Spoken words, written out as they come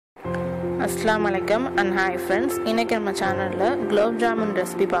Assalamu alaikum and hi friends. இன்னைக்கு நம்ம சேனல்ல குலாப் ஜாமுன்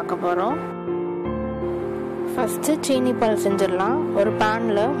ரெசிபி பார்க்க போறோம். ஃபர்ஸ்ட் சீனி பால் செஞ்சிரலாம். ஒரு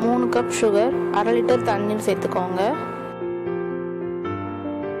panல 3 கப் sugar 1/2 லிட்டர் தண்ணி சேர்த்துக்கோங்க.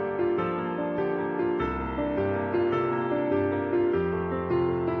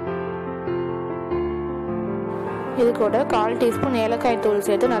 இது கூட 1/4 டீஸ்பூன் ஏலக்காய் தூள்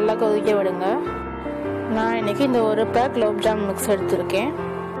சேர்த்து நல்லா கொதிக்க விடுங்க. நான் இன்னைக்கு இந்த ஒரு பேக் குலாப் ஜாமுன் மிக்ஸ் எடுத்துர்க்கேன்.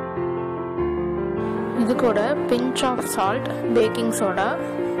 இது கூட pinch of salt, baking soda,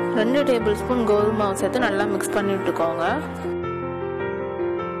 2 tablespoon கோதுமை மாவு சேர்த்து நல்லா மிக்ஸ் பண்ணி விட்டுக்கோங்க.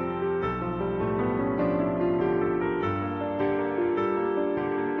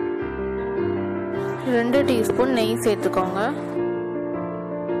 ரெண்டு டீஸ்பூன் நெய் சேர்த்துக்கோங்க.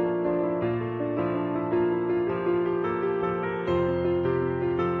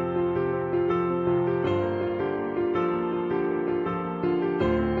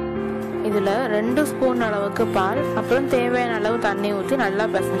 இதில் 2 ஸ்பூன் அளவுக்கு பால், அப்புறம் தேவையான அளவு தண்ணி ஊற்றி நல்லா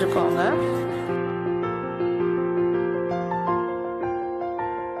பிசைஞ்சுக்கோங்க.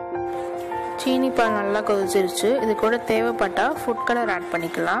 சீனி பால் நல்லா கொதிச்சிருச்சு. இது கூட தேவைப்பட்டா ஃபுட் கலர் ஆட்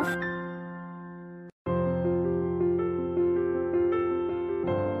பண்ணிக்கலாம்.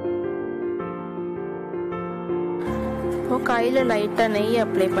 இப்போ கையில் லைட்டாக நெய்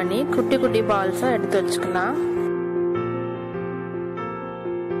அப்ளை பண்ணி குட்டி குட்டி பால்ஸாக எடுத்து வச்சுக்கலாம்.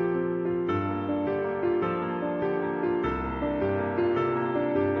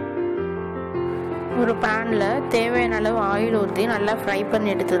 ஒரு பேன்ல தேவையான அளவு ஆயில் ஊற்றி நல்லா ஃப்ரை பண்ணி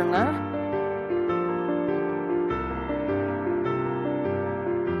எடுத்துருங்க.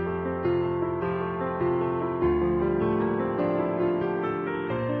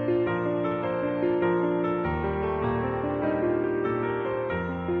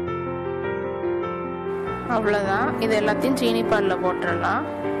 அவ்வளோதான். இது எல்லாத்தையும் சீனி பாலில் போட்டுடலாம்.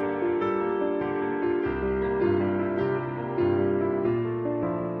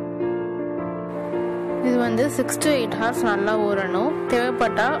 இது 6 to 8 hours நல்லா ஊறணும்.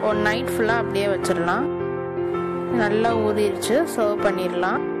 தேவைப்பட்டா ஒரு நைட் ஃபுல்லாக அப்படியே வச்சிடலாம். நல்லா ஊறிடுச்சு. சர்வ்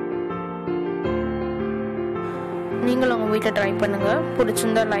பண்ணிடலாம். நீங்களும் உங்கள் வீட்டில் ட்ரை பண்ணுங்கள்.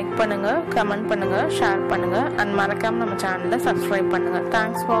 பிடிச்சிருந்தா லைக் பண்ணுங்கள், கமெண்ட் பண்ணுங்கள், ஷேர் பண்ணுங்கள் அண்ட் மறக்காமல் நம்ம சேனலை சப்ஸ்கிரைப் பண்ணுங்கள்.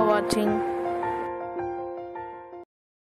 தேங்க்ஸ் ஃபார் வாட்சிங்.